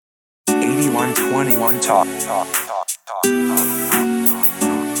TV121 Talk. It's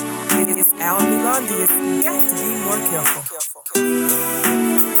Alan Melondius. You have to be more careful.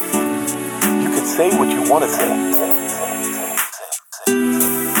 You can say what you want to say.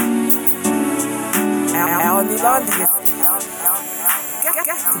 Alan Melondius. You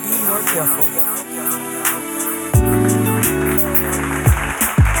have to be more careful.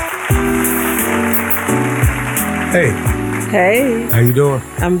 Hey, Hey, how you doing?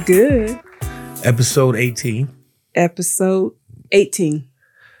 I'm good. Episode 18. Episode 18.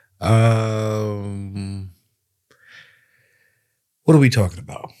 What are we talking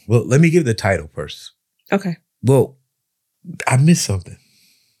about? Well, let me give the title first. Okay. Well, I missed something.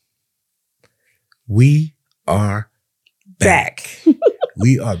 We are back.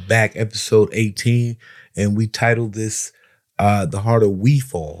 We are back, episode 18, and we titled this The Harder We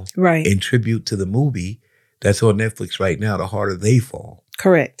Fall, Right. in tribute to the movie that's on Netflix right now, The Harder They Fall.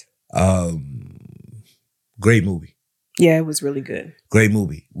 Correct. Great movie. Yeah, it was really good. Great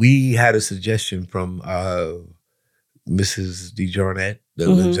movie. We had a suggestion from Mrs. DeJarnett that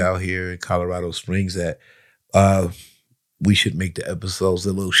lives out here in Colorado Springs that we should make the episodes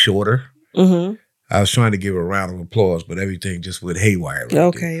a little shorter. Mm-hmm. I was trying to give her a round of applause, but everything just went haywire. Right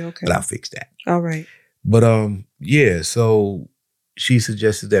Okay, there. okay. But I'll fix that. All right. But yeah, so she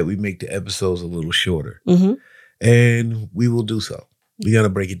suggested that we make the episodes a little shorter. Mm-hmm. And we will do so. We're going to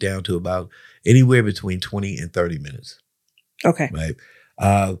break it down to about anywhere between 20 and 30 minutes. Okay. Right.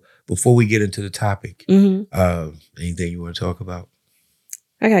 Before we get into the topic, Mm-hmm. anything you want to talk about?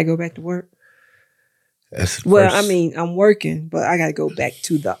 I gotta go back to work. That's the Well, first- I mean, I'm working, but I gotta go back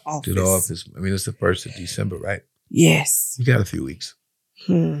to the office. to the office. I mean, it's the 1st of December, right? Yes. You got a few weeks.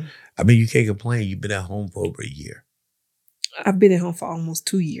 Hmm. I mean, you can't complain. You've been at home for over a year. I've been at home for almost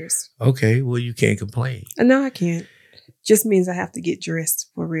 2 years. Okay, well, you can't complain. No, I can't. Just means I have to get dressed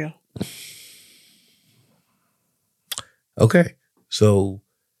for real. Okay, so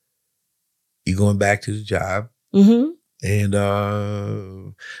you're going back to the job, Mm-hmm.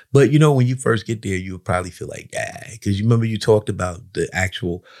 and but you know, when you first get there, you'll probably feel like, because you remember you talked about the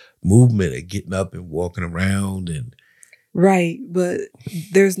actual movement of getting up and walking around, and Right, but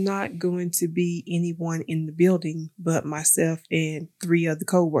there's not going to be anyone in the building but myself and 3 other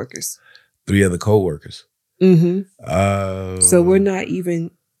coworkers. 3 other coworkers. Mm-hmm. Uh, So we're not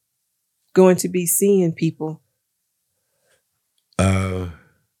even going to be seeing people.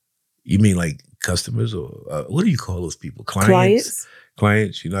 You mean like customers, or what do you call those people? Clients.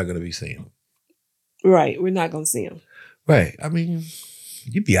 You're not going to be seeing them. Right, we're not going to see them. Right. I mean,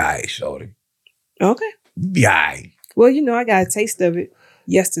 you be all right, shorty. Okay. You be all right. Well, I got a taste of it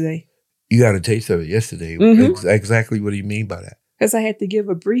yesterday You got a taste of it yesterday. Mhm. Exactly what do you mean by that? because I had to give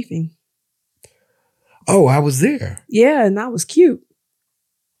a briefing. Oh, I was there. Yeah, and that was cute.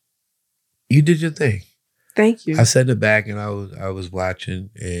 You did your thing. Thank you. I sat in the back and I was watching,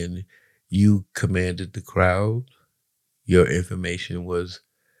 and you commanded the crowd. Your information was,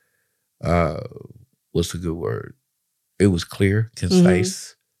 what's a good word? It was clear,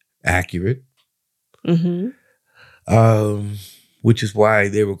 concise, accurate. Mm-hmm. Which is why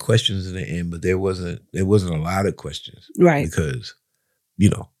there were questions in the end, but there wasn't a lot of questions Right, because, you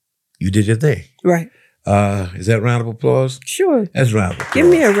did your thing. right. Is that a round of applause? Sure. That's a round of applause. Give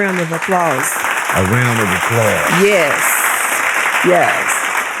me a round of applause. A round of applause. Yes. Yes.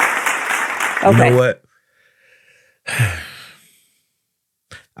 Okay. You know what?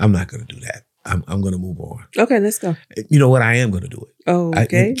 I'm not going to do that. I'm going to move on. Okay, let's go. You know what? I am going to do it. Oh,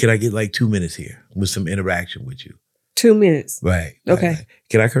 okay. Can I get like 2 minutes here with some interaction with you? 2 minutes. Right. Okay. Right.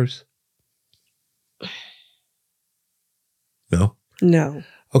 Can I curse? No? No.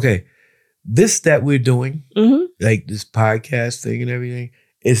 Okay. This that we're doing, Mm-hmm. like this podcast thing and everything,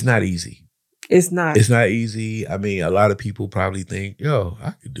 it's not easy. It's not. It's not easy. I mean, a lot of people probably think, yo,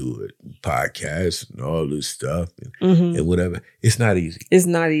 I could do it. Podcast and all this stuff Mhm. and whatever. It's not easy. It's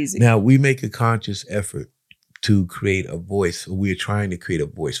not easy. Now, we make a conscious effort to create a voice. We're trying to create a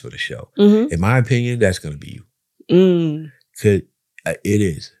voice for the show. Mm-hmm. In my opinion, that's going to be you. Mm. 'Cause it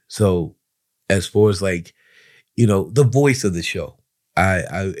is. So as far as like, the voice of the show,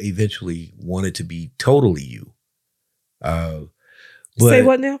 I eventually want it to be totally you. But Say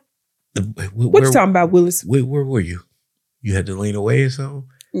what now? What you talking about, Willis? Where were you? You had to lean away or something?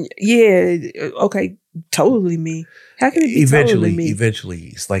 Yeah. Okay. Totally me. How can it be totally me? Eventually,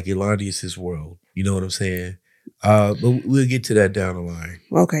 it's like Yolandi world. You know what I'm saying? But we'll get to that down the line.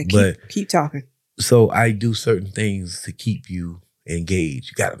 Okay. Keep talking. So I do certain things to keep you engaged.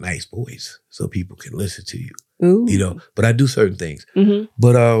 You got a nice voice, so people can listen to you. Ooh. But I do certain things. Mm-hmm.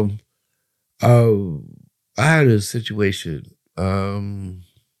 But I had a situation.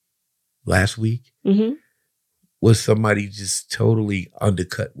 last week Mm-hmm. was somebody just totally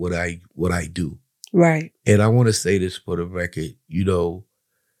undercut what I do. Right. And I want to say this for the record, you know,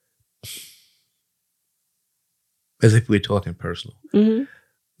 as if we're talking personal. Mm-hmm.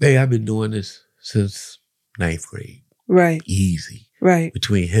 Hey, I've been doing this since 9th grade. Right. Easy. Right.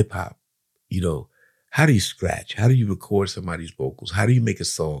 Between hip hop, you know, how do you scratch? How do you record somebody's vocals? How do you make a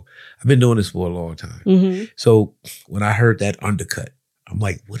song? I've been doing this for a long time. Mm-hmm. So when I heard that undercut, I'm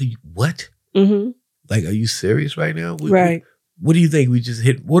like, what? Mm-hmm. Like, are you serious right now? Right. What do you think we just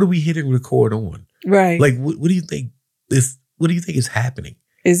hit? What are we hitting record on? Right. Like, what do you think what do you think is happening?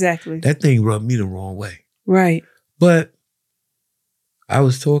 Exactly. That thing rubbed me the wrong way. Right. But I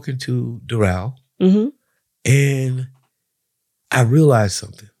was talking to Doral, Mm-hmm. and I realized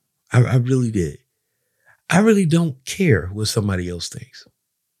something. I really did. I really don't care what somebody else thinks.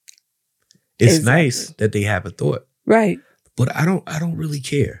 It's Exactly. nice that they have a thought, Right. but I don't really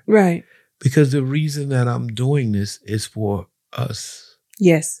care, Right. because the reason that I'm doing this is for us.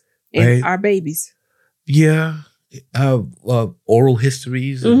 Yes. And Right. our babies. Yeah, oral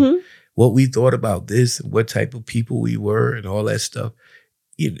histories and Mm-hmm. what we thought about this and what type of people we were and all that stuff.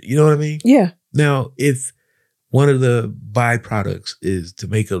 You know what I mean? Yeah. Now, if one of the byproducts is to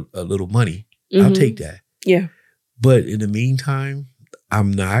make a little money, Mm-hmm. I'll take that. Yeah. But in the meantime,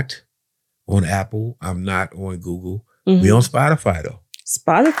 I'm not on Apple. I'm not on Google. Mm-hmm. We on Spotify though.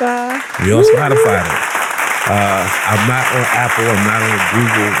 Spotify. We on Spotify though. I'm not on Apple. I'm not on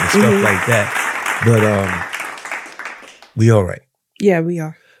Google and stuff Mhm. like that. But we all right. Yeah, we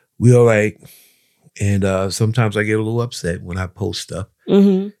are. We all right. And sometimes I get a little upset when I post stuff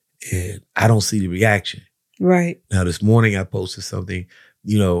Mm-hmm. and I don't see the reaction. Right. Now this morning I posted something,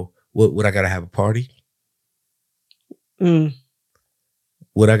 you know, what I gotta have a party? Mm.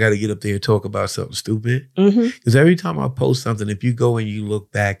 Would I gotta get up there and talk about something stupid? Mm-hmm. Because every time I post something, if you go and you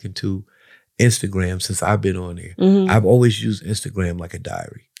look back into Instagram since I've been on there, Mm-hmm. I've always used Instagram like a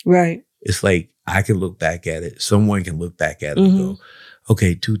diary. Right. It's like I can look back at it. Someone can look back at it and go,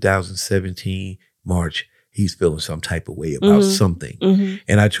 okay, 2017, March, he's feeling some type of way about Mhm. something. Mm-hmm.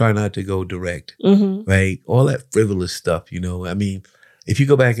 And I try not to go direct, Mm-hmm. right? All that frivolous stuff, you know. I mean, if you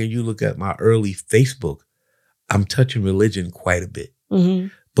go back and you look at my early Facebook, I'm touching religion quite a bit. Mm-hmm.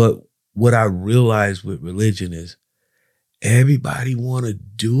 But what I realized with religion is everybody want to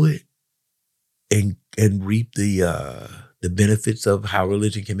do it and reap the benefits of how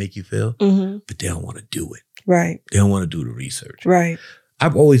religion can make you feel, Mm-hmm. but they don't want to do it. Right. They don't want to do the research. Right.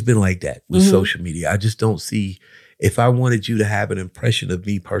 I've always been like that with Mhm. social media. I just don't see, if I wanted you to have an impression of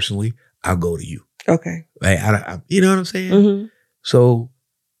me personally, I'll go to you. Okay. Right? You know what I'm saying? Mm-hmm. So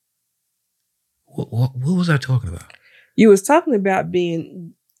what was I talking about? You was talking about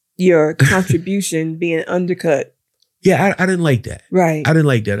being your contribution being undercut. Yeah, I didn't like that. Right. I didn't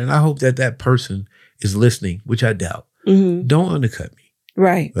like that. And I hope that person is listening, which I doubt. Mm-hmm. Don't undercut me.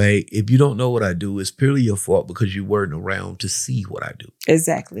 Right. Right? If you don't know what I do, it's purely your fault because you weren't around to see what I do.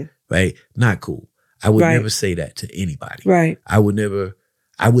 Exactly. Right? Not cool. I would Right. never say that to anybody. Right. I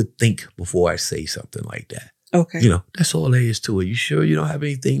would think before I say something like that. Okay. You know, that's all there is to it. You sure you don't have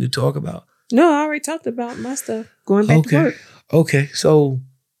anything to talk about? No, I already talked about my stuff. Going back to work. Okay. So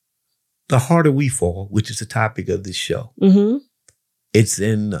the harder we fall, which is the topic of this show, Mm-hmm. it's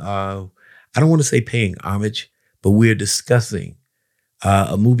in, I don't want to say paying homage, but we're discussing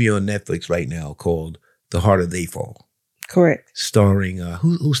a movie on Netflix right now called The Harder They Fall, Correct. starring,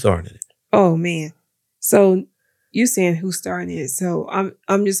 who's starring in it? Oh man. So you saying who's starring it? So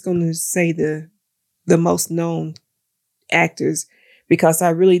I'm just gonna say the most known actors because I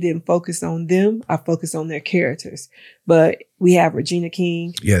really didn't focus on them. I focused on their characters. But we have Regina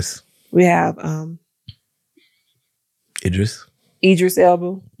King. Yes. We have Idris. Idris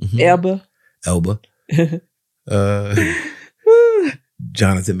Elba. Mhm. Elba. Elba.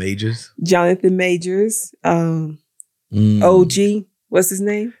 Jonathan Majors. Jonathan Majors. Mm. OG. What's his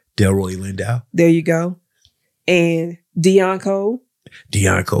name? Delroy Lindo. There you go. And Dion Cole.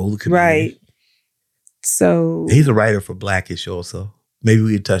 Dion Cole. the comedian. Right. So He's a writer for Blackish also. Maybe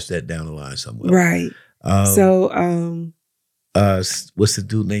we could touch that down the line somewhere. right. So what's the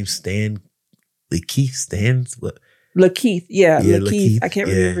dude named Stan? Lakeith Stans? What? Lakeith. Yeah, Yeah, Lakeith. Lakeith. I can't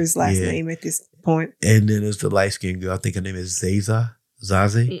Yeah, remember his last yeah. name at this point. And then there's the light skinned girl. I think her name is Zaze.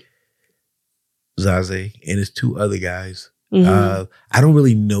 Mm. Zaze. And there's two other guys. Mhm. I don't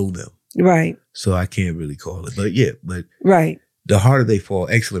really know them, Right. so I can't really call it. But yeah, but Right. The Harder They Fall,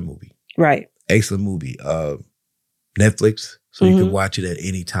 excellent movie. Right. Excellent movie. Netflix, so you can Mhm. watch it at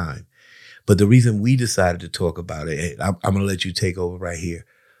any time. But the reason we decided to talk about it, and I'm going to let you take over right here.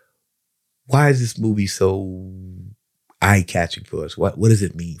 Why is this movie so eye-catching for us? What does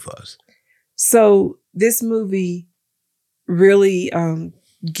it mean for us? So this movie really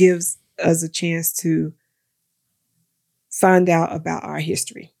gives us a chance to find out about our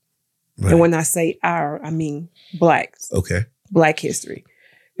history. Right. And when I say our, I mean Blacks. Okay. Black history.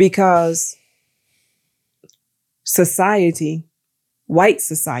 Because society, white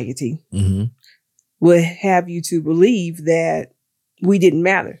society, Mm-hmm. would have you to believe that we didn't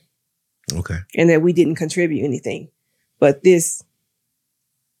matter Okay. and that we didn't contribute anything. But this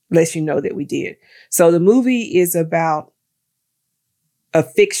lets you know that we did. So the movie is about a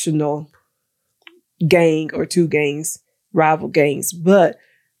fictional gang or two gangs, rival gangs, but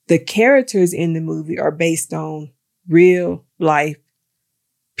the characters in the movie are based on real life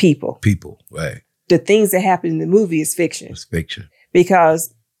people. People. Right. The things that happen in the movie is fiction It's fiction.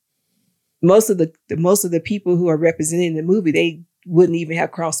 because most of the people who are represented in the movie, they wouldn't even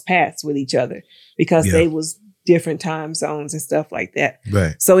have crossed paths with each other because Yeah. they was different time zones and stuff like that.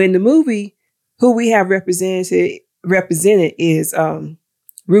 Right. So in the movie, who we have represented is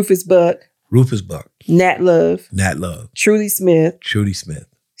Rufus Buck, Rufus Buck. Nat Love, Nat Love. Trudy Smith, Trudy Smith.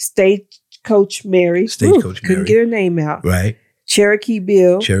 Stagecoach Mary. Stagecoach Couldn't Mary. get her name out. Right. Cherokee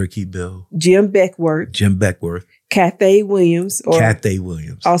Bill, Cherokee Bill. Jim Beckworth, Jim Beckworth. Cathay Williams, or Cathay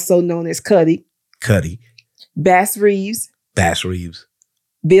Williams. also known as Cuddy, Cuddy. Bass Reeves, Bass Reeves.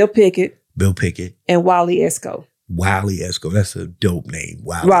 Bill Pickett, Bill Pickett. and Wally Esco. Wiley Esco. That's a dope name.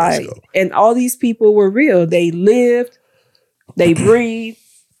 Wiley Right. Esco. And all these people were real. They lived, they breathed,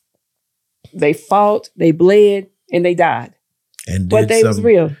 they fought, they bled, and they died. And But they was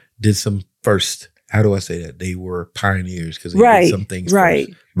real. Did some first. How do I say that? They were pioneers because they Right. did some things Right.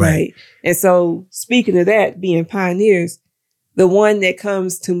 first. Right. And so speaking of that, being pioneers, the one that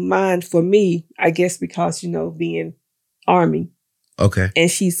comes to mind for me, I guess because, being Army, Okay.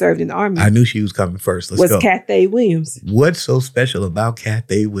 and she served in the Army, I knew she was coming first. Let's was go. Cathay Williams. What's so special about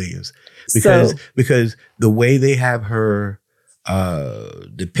Cathay Williams? So, Because the way they have her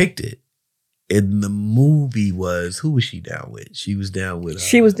depicted in the movie was, who was she down with? She was down with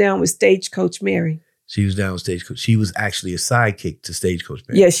she was down with Stagecoach Mary. She was down with Stagecoach. She was actually a sidekick to Stagecoach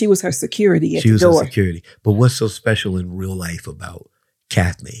Mary. Yeah, she was her security at she the was door. her security. But what's so special in real life about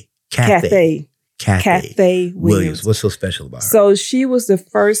Cathay? Cathay Williams. Williams. What's so special about her? So she was the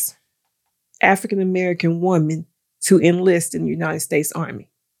first African-American woman to enlist in the United States Army.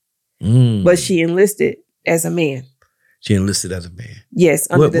 Mm. But she enlisted as a man. She enlisted as a man. Yes,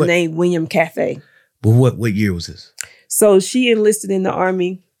 under What- the what- name William Cathay. But what year was this? So she enlisted in the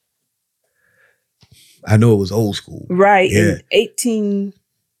Army, I know it was old school. right, Yeah. in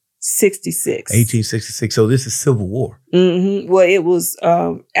 1866. 1866. So this is Civil War. Well, it was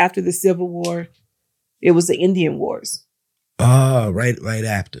after the Civil War. It was the Indian Wars. Ah, right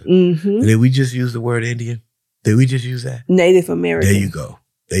after. hmm And did we just use the word Indian? Did we just use that? Native American. There you go.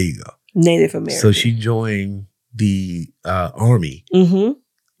 Native American. So she joined the Army hmm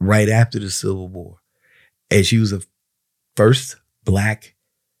right after the Civil War. And she was the first Black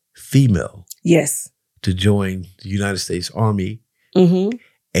female Yes. to join the United States Army. hmm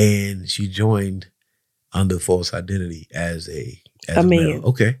And she joined under false identity as a A man. male.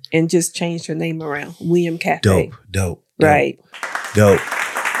 Okay. And just changed her name around. William Cathay. Dope. Right. Dope.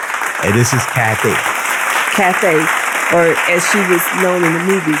 And this is Cathay. Cathay, or as she was known in the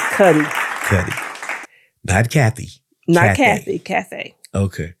movie, Cuddy. Cuddy. Not Kathy. Not Cathay. Cathay.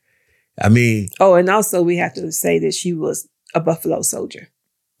 Okay. I mean, Oh, and also we have to say that she was a Buffalo Soldier.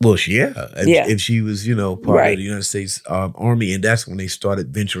 well, yeah. Yeah. If she was, part Right. of the United States Army, and that's when they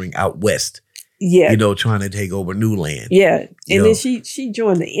started venturing out west, Yeah. trying to take over new land. Yeah. You And know. then she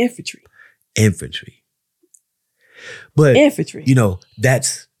joined the infantry. Infantry. But, Infantry.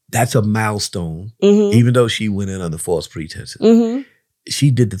 that's a milestone. Mm-hmm. Even though she went in under false pretenses, Mm-hmm. she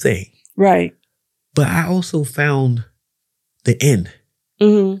did the thing. Right. But I also found the end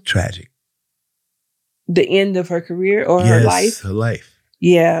Mm-hmm. tragic. The end of her career or her life. Her life.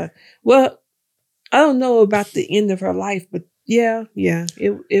 Yeah. Well, I don't know about the end of her life, but yeah. Yeah.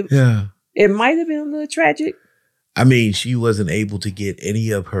 It might have been a little tragic. I mean, she wasn't able to get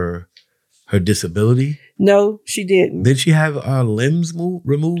any of her disability. No, she didn't. Did she have limbs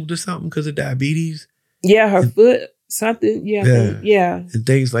removed or something because of diabetes Yeah, her foot, something. Yeah. Yeah. and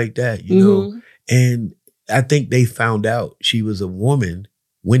things like that, you know? Mhm. And I think they found out she was a woman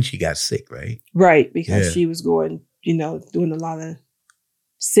when she got sick, right? Right. Because Yeah. she was going, doing a lot of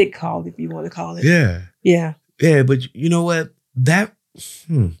sick call, if you want to call it. Yeah. Yeah. Yeah, but you know what? That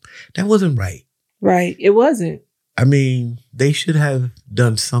wasn't right. Right. It wasn't. I mean, they should have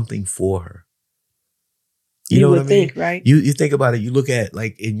done something for her. You know would what I mean? think, right? You think about it, you look at,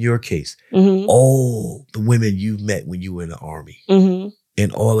 like, in your case, Mm-hmm. all the women you've met when you were in the Army, Mm-hmm.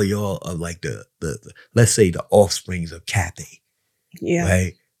 and all of y'all are like the let's say the offsprings of Kathy, Yeah.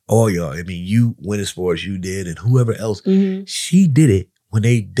 right? All y'all. I mean, you went as far as you did, and whoever else, Mhm. she did it when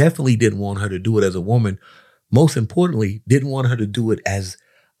they definitely didn't want her to do it as a woman. Most importantly, didn't want her to do it as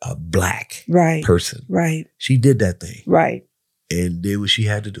a Black Right. person. Right. She did that thing Right. and did what she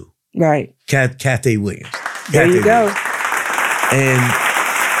had to do. Right. Kathy Williams. There Kathy you go. Williams. And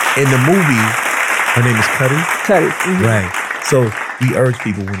in the movie, her name is Cuddy. Cuddy. Mhm. Right. So we urge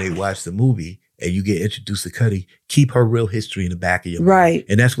people when they watch the movie and you get introduced to Cuddy, keep her real history in the back of your mind. Right.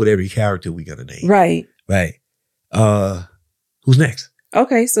 And that's what every character we gonna name. Right. Right. Who's next?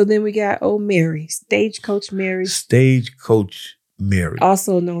 Okay, so then we got old Mary, Stagecoach Mary, Stagecoach Mary.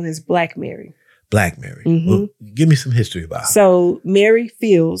 also known as Black Mary. Black Mary. Mhm. Well, give me some history about her. So Mary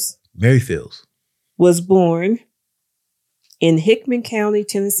Fields Mary Fields. was born in Hickman County,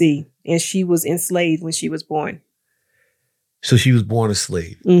 Tennessee, and she was enslaved when she was born. So she was born a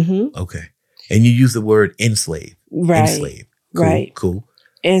slave. Mm-hmm. Okay. And you use the word enslave. Right. Enslave. Cool, Right. Cool.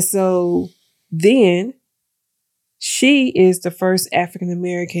 And so then she is the first African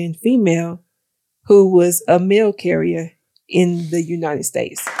American female who was a mail carrier in the United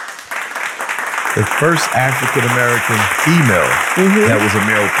States. The first African American female Mhm. that was a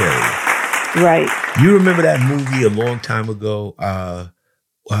mail carrier. Right. You remember that movie a long time ago?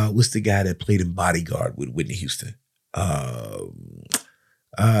 What's the guy that played in Bodyguard with Whitney Houston?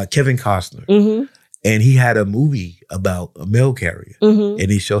 Kevin Costner. Mm-hmm. And he had a movie about a mail carrier. Mm-hmm.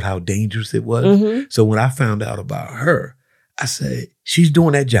 And he showed how dangerous it was. Mm-hmm. So when I found out about her, I said, she's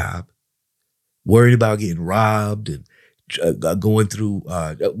doing that job, worried about getting robbed and going through,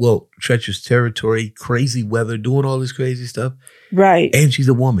 treacherous territory, crazy weather, doing all this crazy stuff. Right. And she's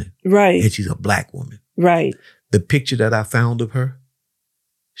a woman. Right. And she's a Black woman. Right. The picture that I found of her,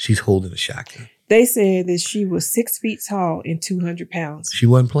 she's holding a shotgun. They said that she was 6 feet tall and 200 pounds. She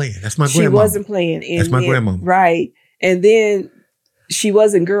wasn't playing. That's my She grandma. wasn't playing. And That's my then- grandmama. Right. And then she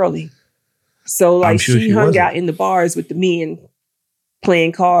wasn't girly. So I'm like sure she she hung wasn't. out in the bars with the men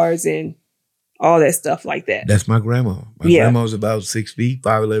playing cards and all that stuff like that. That's my grandma. My Yeah. grandma was about 6 feet,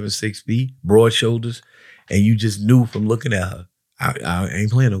 5'11", 6 feet, broad shoulders. And you just knew from looking at her, I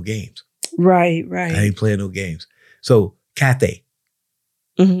ain't playing no games. Right, I right. ain't playing no games. So Kathy,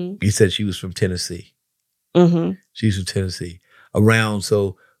 Mm-hmm. you said she was from Tennessee. Mm-hmm. She's from Tennessee. Around,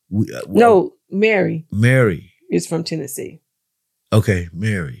 so No, Mary Mary. is from Tennessee. Okay,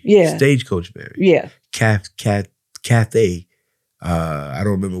 Mary. Yeah. Stagecoach Mary. Yeah. Kathy. I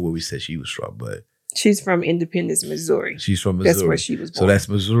don't remember where we said she was from, but She's from Independence, Missouri. she's from Missouri. That's where she was born. So that's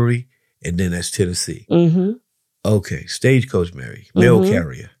Missouri, and then that's Tennessee. Mm-hmm. Okay, Stagecoach Mary, mail Mhm.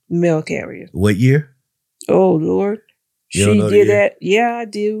 carrier. Mail carrier. What year? Oh, Lord. You don't She know the did year? that. Yeah, I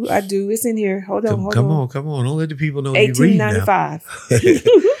do. It's in here. Hold on. Come on. Don't let the people know you read now. 1895.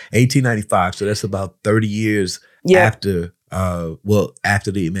 1895. So that's about 30 years Yeah. after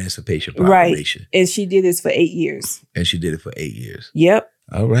the Emancipation Proclamation. And she did this for 8 years. And she did it for 8 years. Yep.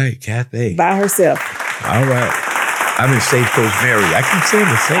 All right, Kathy. By herself. All right. I'm in Stagecoach Mary. I keep saying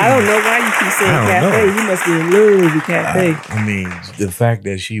the same. I don't know why you keep saying I don't Cafe. know. You must be in love with Cafe. I mean, the fact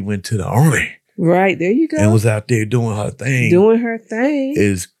that she went to the army Right. There you go. and was out there doing her thing doing her thing.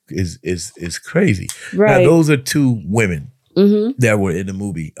 is crazy. Right. Now, those are two women Mm-hmm. that were in the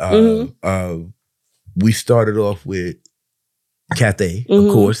movie. Mhm. We started off with Kathy, of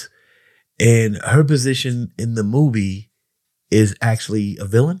Mhm. course, and her position in the movie is actually a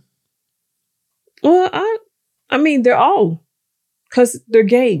villain. Well, I mean, they're all, because they're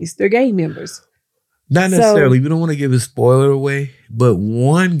gangs. They're gang members. Not So- necessarily. We don't want to give a spoiler away, but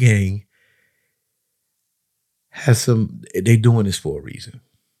one gang has some. They're doing this for a reason.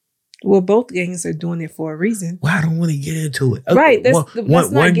 Well, both gangs are doing it for a reason. Well, I don't want to get into it. Right,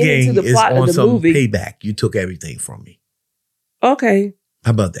 let's not get into the plot of on the some movie. payback. You took everything from me. Okay.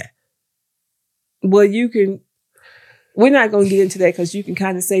 How about that? Well, we're not going to get into that because you can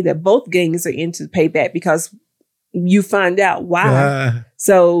kind of say that both gangs are into payback because you find out why.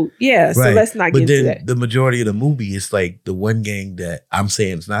 So, yeah, so Right. let's not But get then into that. the majority of the movie is like the one gang that I'm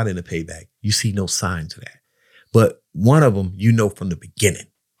saying is not in the payback. You see no signs of that. But one of them, you know from the beginning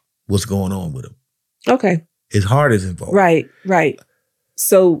what's going on with him. Okay. His heart is involved. Right.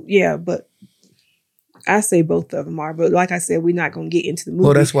 So, yeah, but I say both of them are. But like I said, we're not going to get into the movie.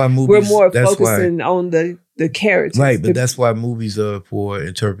 Well, that's why movies. We're more that's why- focusing on the characters. Right, but The- that's why movies are for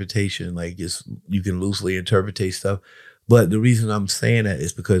interpretation. Like you can loosely interpret stuff. But the reason I'm saying that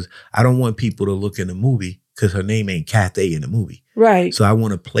is because I don't want people to look in the movie because her name ain't Kathy in the movie. right. So I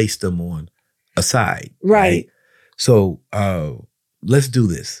want to place them on a side. Right. So let's do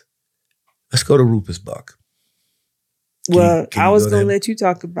this. Let's go to Rufus Buck. Well, Can I you was go going to there? let you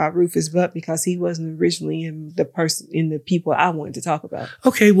talk about Rufus Butt because he wasn't originally in the people I wanted to talk about.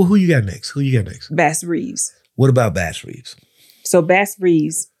 Okay, well, who you got next? Bass Reeves. What about Bass Reeves? So Bass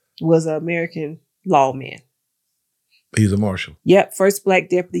Reeves was an American lawman. He's a marshal. Yep, first black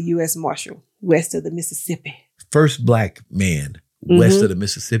deputy U.S. Marshal west of the Mississippi. First black man west of the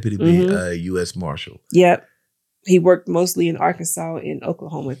Mississippi to be a U.S. Marshal. Yep. He worked mostly in Arkansas and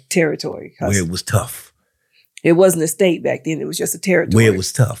Oklahoma territory. Where it was tough. It wasn't a state back then. It was just a territory. Where it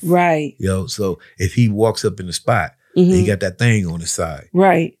was tough. Right. So if he walks up in the spot, he got that thing on his side.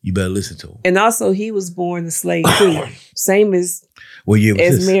 Right. You better listen to him. And also, he was born a slave too. Same as, What year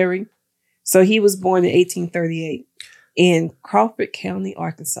was this? Mary. So he was born in 1838 in Crawford County,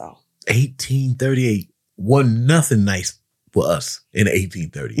 Arkansas. 1838. Wasn't nothing nice for us in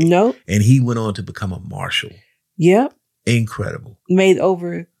 1838. Nope. And he went on to become a marshal. Yep. Incredible. Made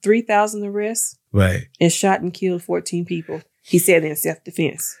over 3,000 arrests Right. and shot and killed 14 people. He said in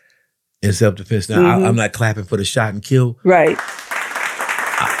self-defense. In self-defense. Now, I'm not clapping for the shot and kill. Right.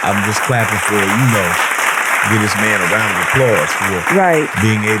 I'm just clapping for, give this man a round of applause for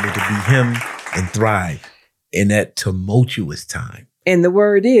being able to be him and thrive in that tumultuous time. And the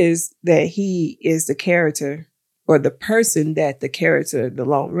word is that he is the character or the person that the character, the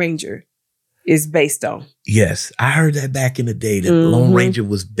Lone Ranger, is based on. Yes, I heard that back in the day that the Lone Ranger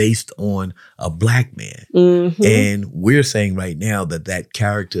was based on a black man. And we're saying right now that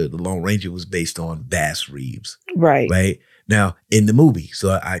character, the Lone Ranger, was based on Bass Reeves. Right? Now, in the movie,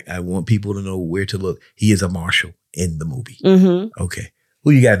 so I want people to know where to look. He is a marshal in the movie. Okay.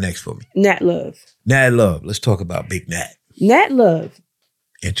 Who you got next for me? Nat Love. Nat Love. Let's talk about Big Nat. Nat Love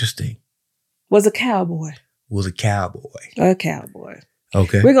Interesting. was a cowboy. Was a cowboy. A cowboy.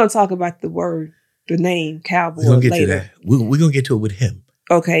 Okay. We're going to talk about the name cowboy We're going to get later. to that. We're going to get to it with him.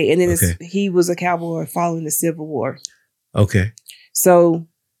 Okay. And then he was a cowboy following the Civil War. Okay. So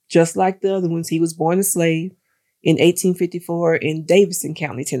just like the other ones, he was born a slave in 1854 in Davidson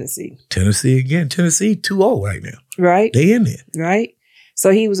County, Tennessee. Tennessee again. Tennessee 2-0 right now. Right. They in there. Right.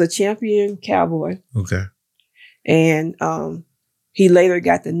 So he was a champion cowboy. Okay. And he later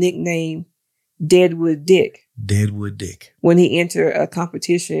got the nickname Deadwood Dick. Deadwood Dick. When he entered a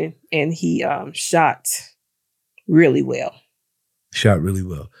competition and he shot really well. Shot really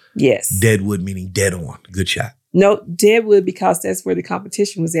well. Yes. Deadwood meaning dead on. Good shot. No, Deadwood because that's where the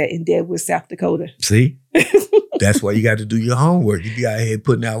competition was at in Deadwood, South Dakota. See? That's why you got to do your homework. You got here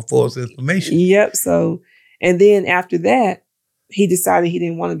putting out false information. Yep. So, and then after that, he decided he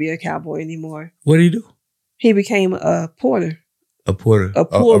didn't want to be a cowboy anymore. What did he do? He became a porter. A porter. A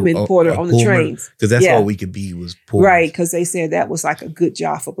Pullman porter on the trains. Because that's all we could be was porters. Right, because they said that was like a good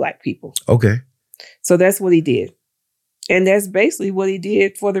job for black people. Okay. So that's what he did. And that's basically what he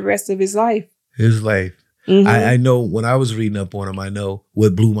did for the rest of his life. His life. I know when I was reading up on him, I know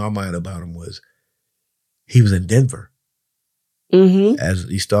what blew my mind about him was he was in Denver. As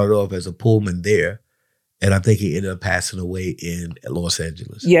he started off as a Pullman there. And I think he ended up passing away in Los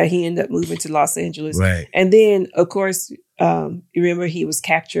Angeles. Yeah, he ended up moving to Los Angeles. Right. And then, of course, you remember he was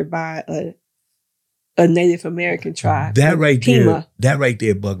captured by a Native American tribe. That right Pima.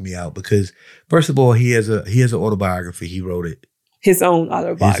 there, bugged me out because first of all, he has an autobiography. He wrote it. His own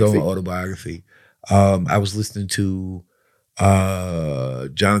autobiography. I was listening to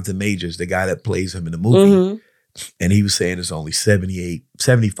Jonathan Majors, the guy that plays him in the movie, and he was saying it's only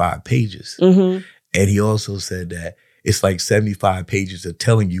 75 pages. And he also said that it's like 75 pages of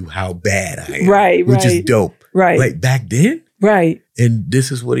telling you how bad I am. Right, which is dope. Right. Like back then. Right. And this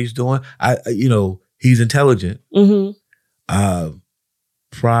is what he's doing. He's intelligent.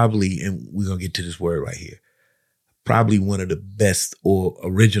 Probably, and we're going to get to this word right here, probably one of the best or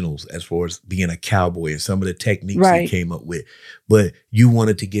originals as far as being a cowboy and some of the techniques he came up with. But you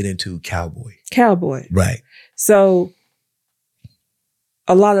wanted to get into cowboy. Cowboy. Right. So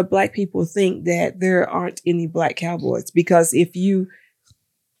a lot of black people think that there aren't any black cowboys because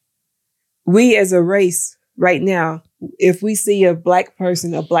we as a race right now, if we see a black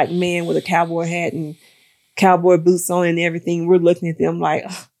person, a black man with a cowboy hat and cowboy boots on and everything, we're looking at them like,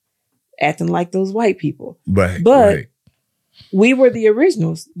 acting like those white people. Right. But we were the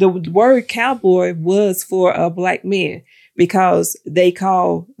originals. The word cowboy was for a black man because they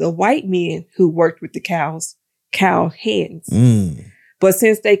call the white men who worked with the cows, cow hands. But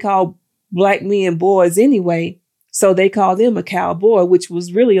since they call black men boys anyway, so they call them a cowboy, which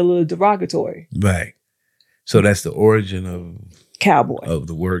was really a little derogatory. Right. So that's the origin of cowboy, of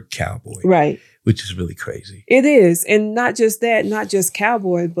the word cowboy. Right. Which is really crazy. It is. And not just that, not just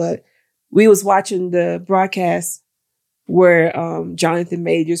cowboy, but we was watching the broadcast where Jonathan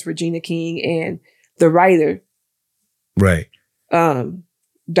Majors, Regina King, and the writer Right.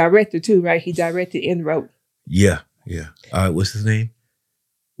 Director too, right? He directed and wrote. Yeah. What's his name?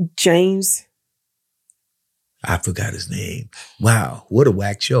 James. I forgot his name. Wow, what a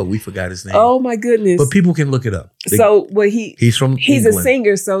whack show. We forgot his name. Oh my goodness. But people can look it up. He's from he's England. a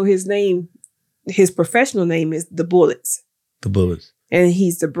singer, so his professional name is The Bullets. The Bullets. And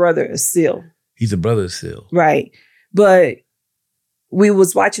he's the brother of Seal. He's the brother of Seal. Right. But we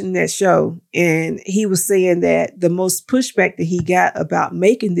was watching that show and he was saying that the most pushback that he got about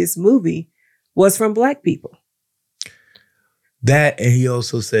making this movie was from Black people. That, and he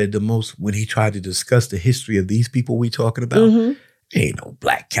also said when he tried to discuss the history of these people we talking about, ain't no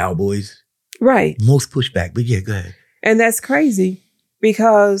black cowboys. Right. Most pushback, but yeah, go ahead. And that's crazy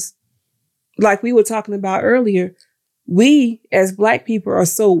because like we were talking about earlier, we as Black people are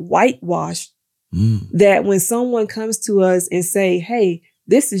so whitewashed that when someone comes to us and say, hey,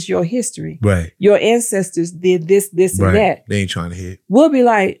 this is your history. Right. Your ancestors did this, and that. They ain't trying to hit. We'll be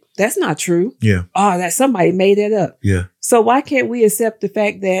like, that's not true. Yeah. Oh, that somebody made that up. Yeah. So why can't we accept the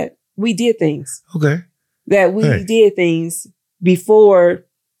fact that we did things? Okay. That we did things before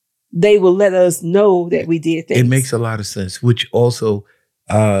they will let us know that we did things. It makes a lot of sense, which also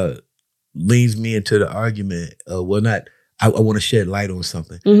leads me into the argument. I want to shed light on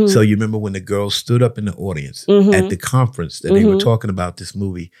something. So you remember when the girl stood up in the audience at the conference that they were talking about this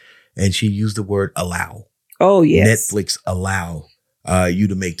movie, and she used the word allow. Oh, yes. Netflix allow you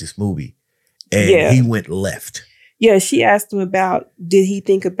to make this movie. And he went left. Yeah, she asked him did he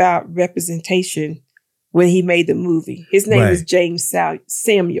think about representation when he made the movie? His name is James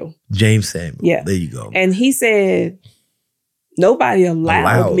Samuel. James Samuel. Yeah. There you go. And he said, nobody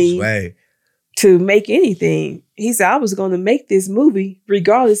allowed me to make anything. He said, I was going to make this movie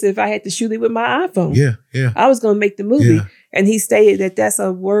regardless if I had to shoot it with my iPhone. Yeah. I was going to make the movie. Yeah. And he stated that that's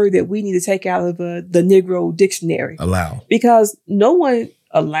a word that we need to take out of the Negro dictionary. Allow. Because no one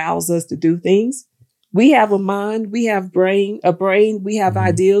allows us to do things. We have a mind, we have a brain, we have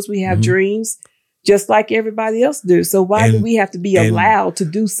ideals, we have dreams, just like everybody else do. So why do we have to be allowed to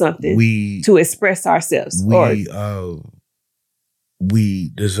do something to express ourselves?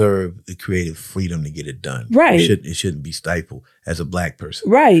 We deserve the creative freedom to get it done. Right. It shouldn't be stifled as a Black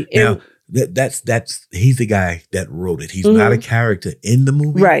person. Right. Now, that's he's the guy that wrote it. He's not a character in the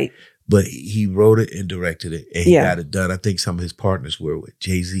movie. Right. But he wrote it and directed it, and he got it done. I think some of his partners were with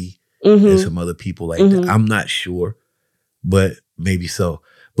Jay-Z and some other people like that. I'm not sure, but maybe so.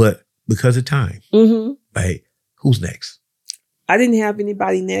 But because of time, right? Who's next? I didn't have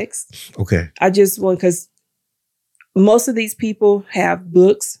anybody next. Okay. I just want, because most of these people have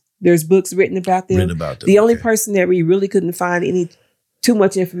books. There's books written about them. The only person that we really couldn't find too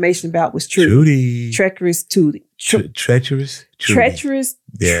much information about was Trudy. Treacherous Trudy. Treacherous Trudy. Treacherous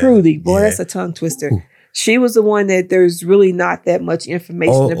Trudy. Boy, that's a tongue twister. Ooh. She was the one that there's really not that much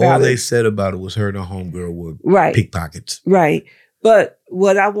information about. All they said about it was her and her homegirl were pickpockets. Right. But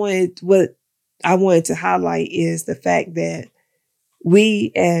what I wanted to highlight is the fact that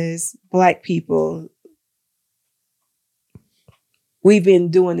we as Black people, we've been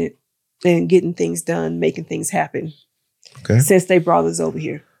doing it and getting things done, making things happen since they brought us over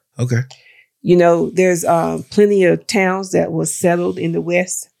here. Okay. You know, there's plenty of towns that was settled in the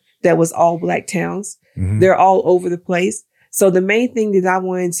West that was all Black towns. They're all over the place. So the main thing that I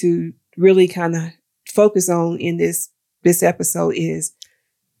wanted to really kind of focus on in this episode is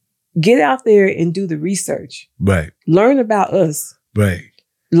get out there and do the research. Right. Learn about us. Right.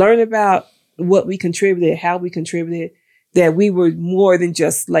 Learn about what we contributed, how we contributed, that we were more than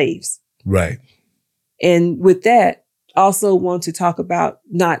just slaves. Right. And with that, also want to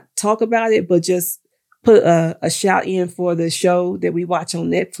not talk about it, but just put a shout in for the show that we watch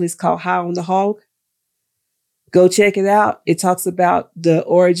on Netflix called High on the Hog. Go check it out. It talks about the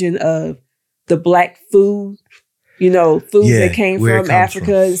origin of the Black food, food that came from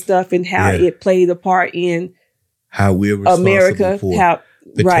Africa and stuff, and how it played a part in how we're responsible America, for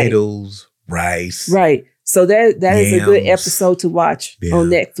potatoes, rice. Right. So that is a good episode to watch on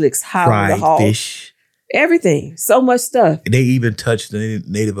Netflix. High on the Hog. Fish. Everything. So much stuff. They even touched the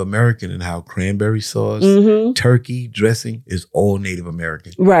Native American and how cranberry sauce, turkey dressing is all Native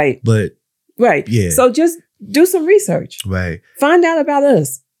American. Right. But yeah. So just do some research. Right. Find out about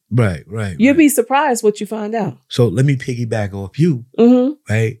us. Right. You'll be surprised what you find out. So let me piggyback off you.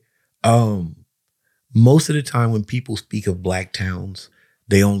 Right. Most of the time when people speak of Black towns,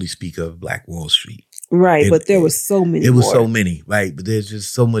 they only speak of Black Wall Street. Right, but there was so many. It was so many, right? But there's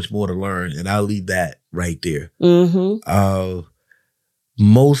just so much more to learn, and I'll leave that right there.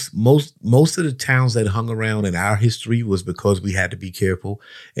 most of the towns that hung around in our history was because we had to be careful,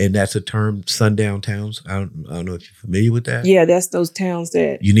 and that's a term, sundown towns. I don't know if you're familiar with that. Yeah, that's those towns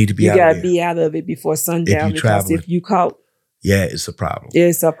that You need to be you out gotta of there. be out of it before sundown, you're because traveling. if you caught, Yeah, it's a problem.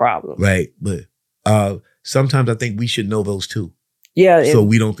 it's a problem. Right. But sometimes I think we should know those too. Yeah, So and-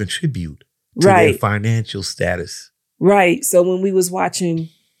 we don't contribute to their right, financial status. right. So when we was watching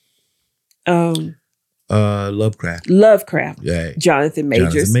Lovecraft. Lovecraft, Yeah. Jonathan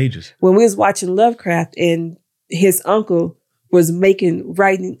Majors, Jonathan Majors. when we was watching Lovecraft and his uncle was doing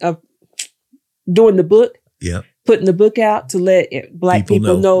the book, Yep. putting the book out to let Black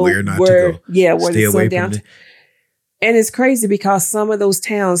people know where not where to go. yeah, where Stay the away sundown. from it. And it's crazy because some of those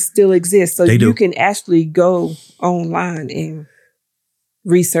towns still exist. So They do. you can actually go online and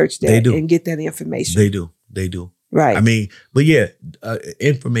research They that do. and get that information. They do. They do. Right. I mean, but yeah,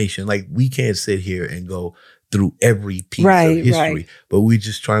 information, like we can't sit here and go through every piece Right, of history, right. but we're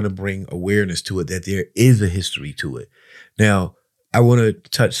just trying to bring awareness to it that there is a history to it. Now, I want to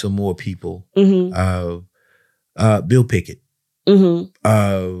touch some more people. Mm-hmm. Bill Pickett.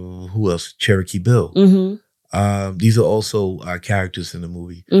 Mm-hmm. Who else? Cherokee Bill. Mm-hmm. These are also characters in the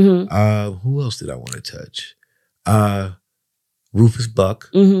movie. Mm-hmm. Who else did I want to touch? Rufus Buck.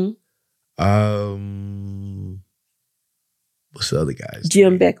 Mm-hmm. What's the other guy's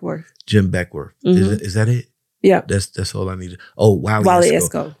Jim name? Beckworth. Jim Beckworth. Mhm. Is that it? Yeah. That's all I needed. Oh, Wally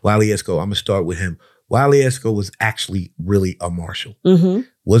Esco. Wally Esco. I'm gonna start with him. Wally Esco was actually really a marshal. Mm-hmm.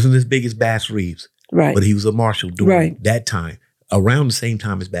 Wasn't as big as Bass Reeves, Right. but he was a marshal during Right. that time, around the same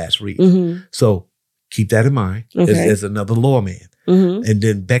time as Bass Reeves. Mm-hmm. So keep that in mind Okay. as another lawman. Mm-hmm. And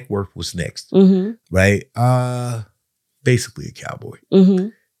then Beckworth was next, Mm-hmm. right? Basically a cowboy. Mm-hmm.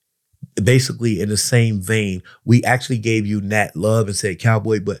 Basically in the same vein, we actually gave you Nat Love and said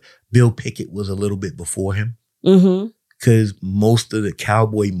cowboy, but Bill Pickett was a little bit before him. Mm-hmm. Because most of the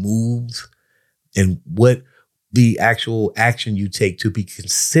cowboy moves and what the actual action you take to be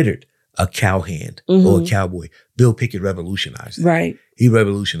considered a cowhand or a cowboy, Bill Pickett revolutionized it. Right. He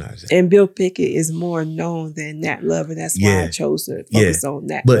revolutionized it. And Bill Pickett is more known than Nat Love, and that's why I Yeah. chose to focus on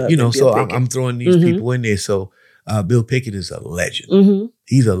Nat Love. But, you know, and Bill so Pickett. I'm throwing these Mhm. people in there. So Bill Pickett is a legend. Mm-hmm.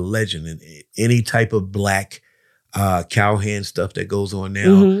 He's a legend in any type of black cowhand stuff that goes on now.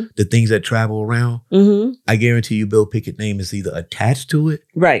 Mm-hmm. The things that travel around, Mm-hmm. I guarantee you Bill Pickett name is either attached to it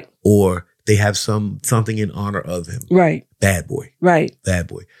Right. or they have something in honor of him. Right. Bad boy. Right. Bad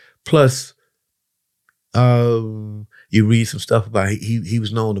boy. Plus, you read some stuff about he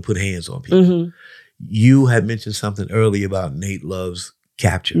was known to put hands on people. Mm-hmm. You had mentioned something earlier about Nate Love's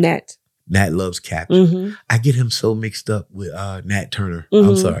capture. Nat. Nat Love's capture. Mm-hmm. I get him so mixed up with Nat Turner. I'm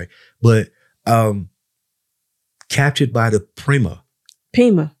Mhm. sorry. But captured by the Prima.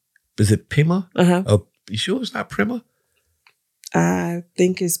 Pima. Is it Pima? Uh-huh. You sure it's not Prima? I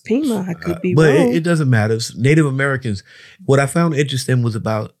think it's Pima. I could be but wrong. it doesn't matter. It's Native Americans. What I found interesting was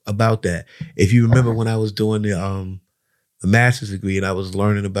about that. If you remember when I was doing the master's degree and I was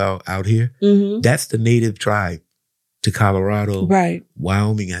learning about out here, Mm-hmm. that's the native tribe to Colorado, Right.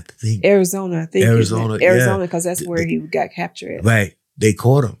 Wyoming, I think. Arizona, I think. Arizona, isn't it? Arizona, yeah. because that's where he got captured at. Right. They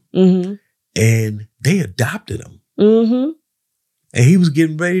caught him Mm-hmm. and they adopted him. Mm-hmm. And he was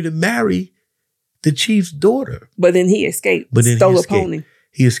getting ready to marry the chief's daughter. But then he escaped. But then he Stole a escaped. pony.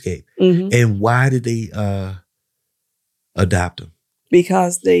 He escaped. Mm-hmm. And why did they adopt him?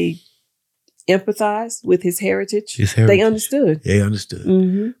 Because they empathized with his heritage. His heritage. They understood. They understood.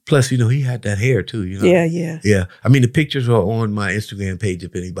 Mm-hmm. Plus, you know, he had that hair too. You know. Yeah, yeah. Yeah. I mean, the pictures are on my Instagram page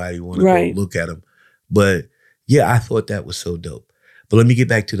if anybody want to Right. go look at them. But yeah, I thought that was so dope. But let me get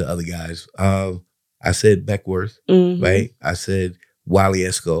back to the other guys. I said Beckworth, Mm-hmm. right? I said Wally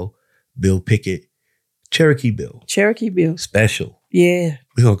Esco, Bill Pickett, Cherokee Bill. Cherokee Bill. Special. Yeah.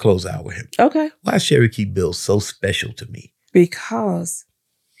 We're going to close out with him. Okay. Why is Cherokee Bill so special to me? Because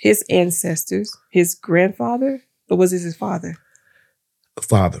his ancestors, his grandfather, or was it his father?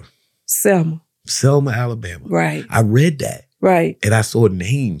 Father, Selma. Selma, Alabama. Right. I read that. Right. And I saw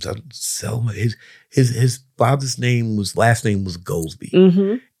names. Selma. His father's last name was Goldsby.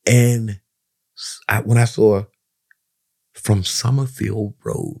 Mm-hmm. And when I saw from Summerfield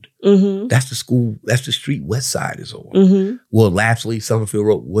Road, Mm-hmm. that's the school, that's the street West Side is on. Mm-hmm. Well, Lapsley, Summerfield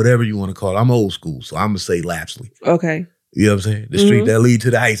Road, whatever you want to call it. I'm old school, so I'm going to say Lapsley. Okay. You know what I'm saying? The street Mhm. that lead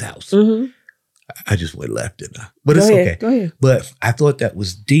to the ice house. Mm-hmm. I just went left, didn't I? But Go it's ahead. okay. Go ahead. But I thought that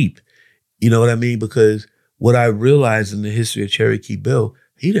was deep. You know what I mean? Because what I realized in the history of Cherokee Bill,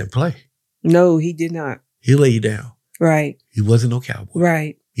 he didn't play. No, he did not. He laid you down. Right. He wasn't no cowboy.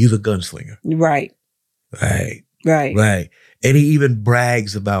 Right. He's a gunslinger. Right. Right. Right. Right. And he even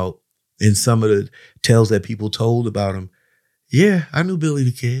brags about, in some of the tales that people told about him, Yeah, I knew Billy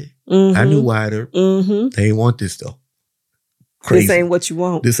the Kid. Mm-hmm. I knew Wyatt Earp. Mm-hmm. They ain't want this though. Crazy. This ain't what you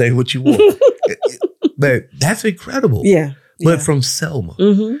want. This ain't what you want. But that's incredible. Yeah. But from Selma.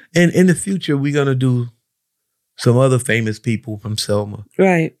 Mm-hmm. And in the future, we're going to do some other famous people from Selma.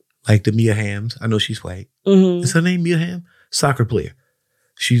 Right. Like the Mia Hamm's. I know she's white. Mm-hmm. Is her name Mia Hamm? Soccer player.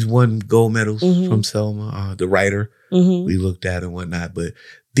 She's won gold medals from Selma. The writer. Mm-hmm. We looked at and whatnot. But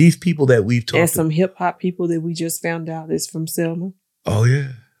these people that we've talked and some hip hop people that we just found out is from Selma. Oh, yeah.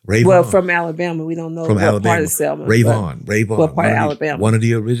 Ray Well, Vaughn. from Alabama. We don't know From what Alabama. part of Selma. Ray Vaughn. What part of Alabama? One of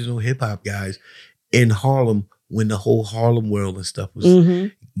the original hip hop guys in Harlem when the whole Harlem world and stuff was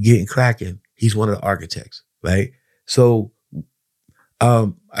getting cracking. He's one of the architects, right? So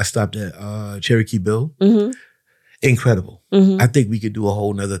I stopped at Cherokee Bill. Mm-hmm. Incredible. Mm-hmm. I think we could do a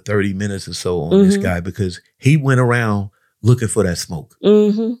whole nother 30 minutes or so on this guy because he went around looking for that smoke.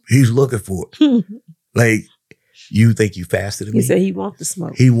 Mm-hmm. He's looking for it. Like, you think you faster than me? He said he wanted the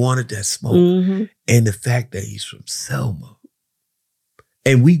smoke. He wanted that smoke. Mm-hmm. And the fact that he's from Selma.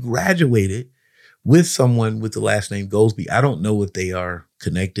 And we graduated with someone with the last name Goldsby. I don't know if they are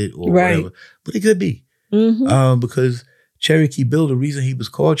connected or whatever, but it could be. Mm-hmm. Because Cherokee Bill, the reason he was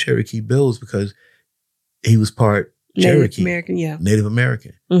called Cherokee Bill is because he was part Cherokee. Native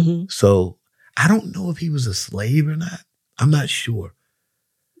American. Mm-hmm. So I don't know if he was a slave or not. I'm not sure.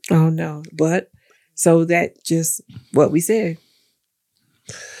 Oh, no. But so that just what we said.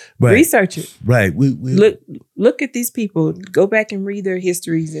 Right. Research it. Right. We look at these people. Go back and read their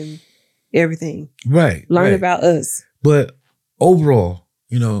histories and everything. Right. Learn about us. But overall,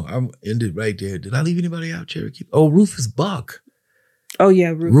 I'm ended right there. Did I leave anybody out, Cherokee? Oh, Rufus Buck. Oh, yeah,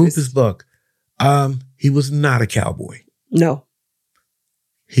 Rufus Buck. He was not a cowboy. No.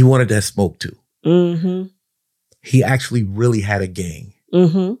 He wanted that smoke too. Mm-hmm. He actually really had a gang.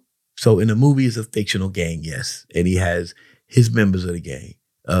 Mm-hmm. So in the movie, it's a fictional gang, yes. And he has his members of the gang.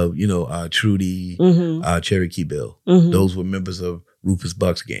 Trudy, Cherokee Bill. Mm-hmm. Those were members of Rufus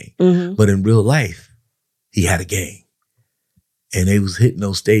Buck's gang. Mm-hmm. But in real life, he had a gang. And they was hitting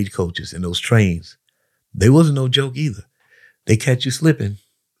those stagecoaches and those trains. They wasn't no joke either. They catch you slipping.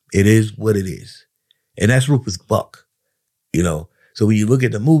 It is what it is. And that's Rufus Buck, So when you look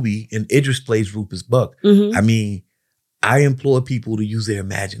at the movie and Idris plays Rufus Buck, I mean, I implore people to use their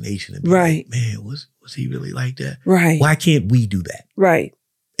imagination and be like, man, was he really like that? Right. Why can't we do that? Right.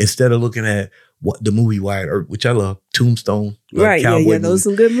 Instead of looking at what the movie Wyatt Earp, which I love, Tombstone, right? Yeah, those are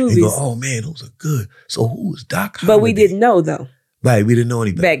some good movies. And go, oh man, those are good. So who was Doc Holliday? But we didn't know though. Right, we didn't know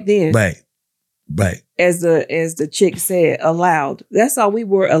any better back then. Right. As the chick said, allowed. That's all we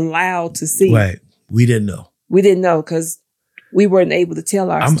were allowed to see. Right. We didn't know. We didn't know because we weren't able to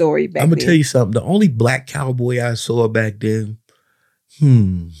tell our story back then. I'm gonna tell you something. The only black cowboy I saw back then,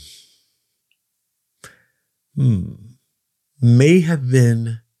 may have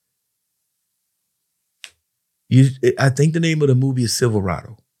been. I think the name of the movie is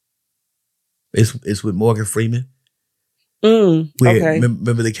Silverado. It's with Morgan Freeman. Okay.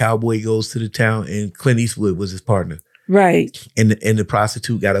 Remember the cowboy goes to the town and Clint Eastwood was his partner. Right. And the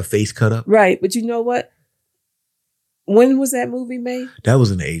prostitute got her face cut up. Right. But you know what? When was that movie made? That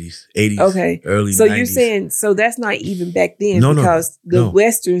was in the 80s. 80s. Okay. Early 90s. So you're saying, so that's not even back then because the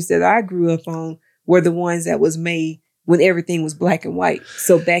Westerns that I grew up on were the ones that was made when everything was black and white.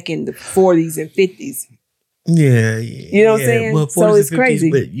 So back in the 40s and 50s. Yeah. You know what I'm saying? Well, so it's 50s,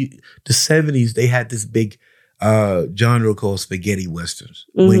 crazy. But the 70s, they had this big genre called spaghetti westerns.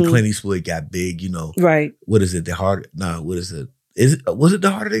 When Clint Eastwood got big, Right. What is it? What is it? Was it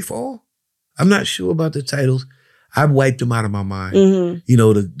The Harder They Fall? I'm not sure about the titles. I've wiped them out of my mind.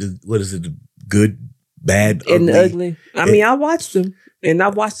 The what is it? The good, bad, and ugly. Ugly. I mean, I watched them and I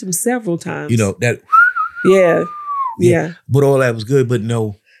watched them several times. That. Yeah. But all that was good, but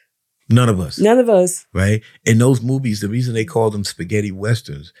no. None of us. None of us. Right? In those movies, the reason they called them spaghetti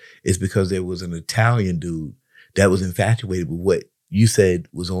westerns is because there was an Italian dude that was infatuated with what you said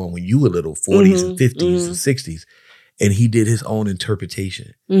was on when you were little, 40s and 50s and 60s. And he did his own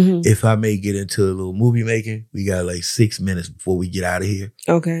interpretation. If I may get into a little movie making, we got like 6 minutes before we get out of here.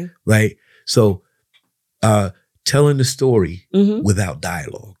 Okay. Right? So telling the story without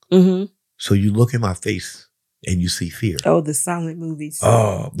dialogue. So you look in my face and you see fear. Oh, the silent movies.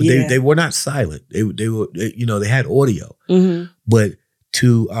 Oh, but they were not silent. They were they had audio. But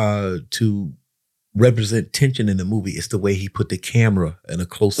to represent tension in the movie, it's the way he put the camera in a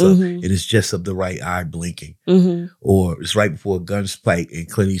close up, and it's just of the right eye blinking, or it's right before a gun spike, and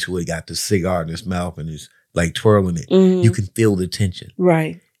Clint Eastwood got the cigar in his mouth and he's like twirling it. You can feel the tension.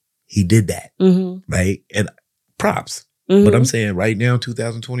 Right. He did that. Right, and props. But I'm saying right now,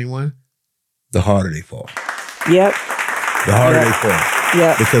 2021, The Harder They Fall. Yep. The harder they fall.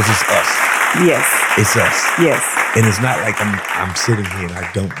 Yeah. Because it's us. Yes. It's us. Yes. And it's not like I'm sitting here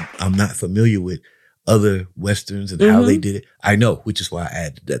and I'm not familiar with other Westerns and how they did it. I know, which is why I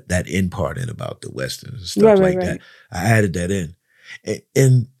added that end part in about the Westerns and stuff like that. I added that in.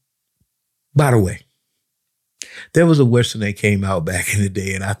 And by the way, there was a Western that came out back in the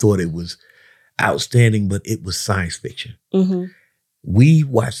day and I thought it was outstanding, but it was science fiction. Mm-hmm. We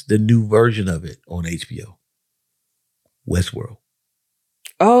watched the new version of it on HBO. Westworld.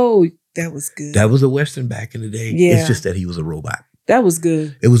 Oh, that was good. That was a Western back in the day. Yeah. It's just that he was a robot. That was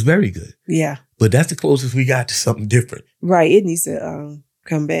good. It was very good. Yeah. But that's the closest we got to something different. Right. It needs to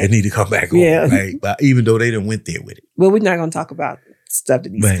come back. It need to come back on. Yeah. Right? But even though they didn't went there with it. Well, we're not going to talk about stuff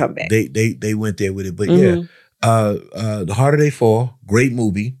that needs to come back. They went there with it. But yeah, The Harder They Fall, great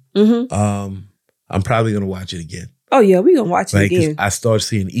movie. Mm-hmm. I'm probably going to watch it again. Oh, yeah. We're going to watch it again. I started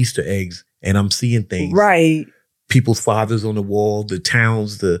seeing Easter eggs and I'm seeing things. Right. People's fathers on the wall, the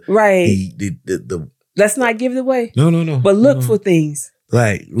towns, the Let's not give it away. No. But look for things.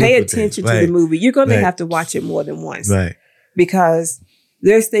 Right. Pay attention to the movie. You're going to have to watch it more than once. Right. Because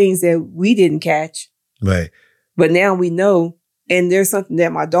there's things that we didn't catch. Right. But now we know. And there's something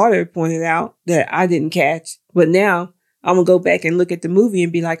that my daughter pointed out that I didn't catch. But now I'm going to go back and look at the movie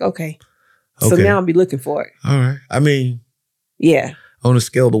and be like, okay. So now I'll be looking for it. All right. I mean. Yeah. On a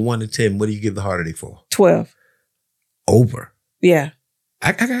scale of 1 to 10, what do you give The Harder They Fall? 12. Over. Yeah.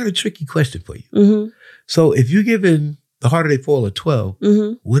 I got a tricky question for you. Mm-hmm. So if you're giving The Harder They Fall a 12,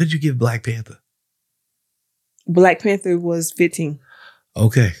 what did you give Black Panther? Black Panther was 15.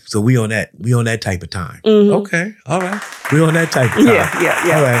 Okay. So we on that type of time. Mm-hmm. Okay. All right. We on that type of time.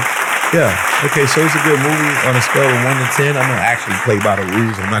 Yeah. All right. Yeah. Okay. So it's a good movie on a scale of 1 to 10. I'm going to actually play by the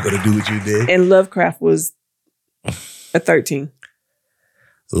rules. I'm not going to do what you did. And Lovecraft was a 13.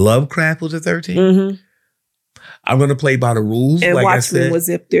 Lovecraft was a 13? Mm-hmm. I'm going to play by the rules. And like Watchmen was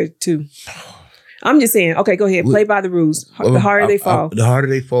up there too. I'm just saying, okay, go ahead. Play by the rules. The harder they fall. The harder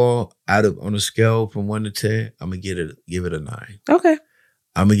they fall, on a scale from 1 to 10, I'm going to give it a 9. Okay.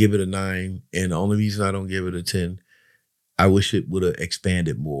 I'm going to give it a 9. And the only reason I don't give it a 10, I wish it would have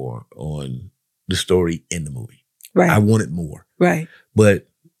expanded more on the story in the movie. Right. I wanted more. Right. But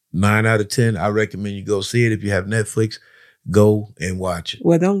 9 out of 10, I recommend you go see it. If you have Netflix, go and watch it.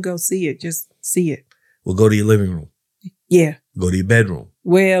 Well, don't go see it. Just see it. Well, go to your living room. Yeah. Go to your bedroom.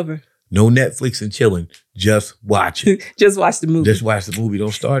 Wherever. No Netflix and chilling. Just watch it. Just watch the movie. Just watch the movie.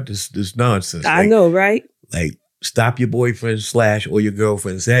 Don't start this nonsense. I know, right? Like, stop your boyfriend / or your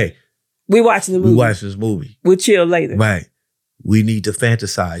girlfriend and say, hey, we watching the movie. We watch this movie. We'll chill later. Right. We need to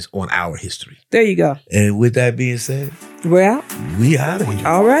fantasize on our history. There you go. And with that being said, we're out. We out of here.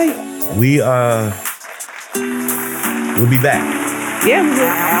 All right. We'll be back. Yeah, we will.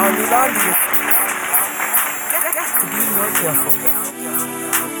 I'll be more careful.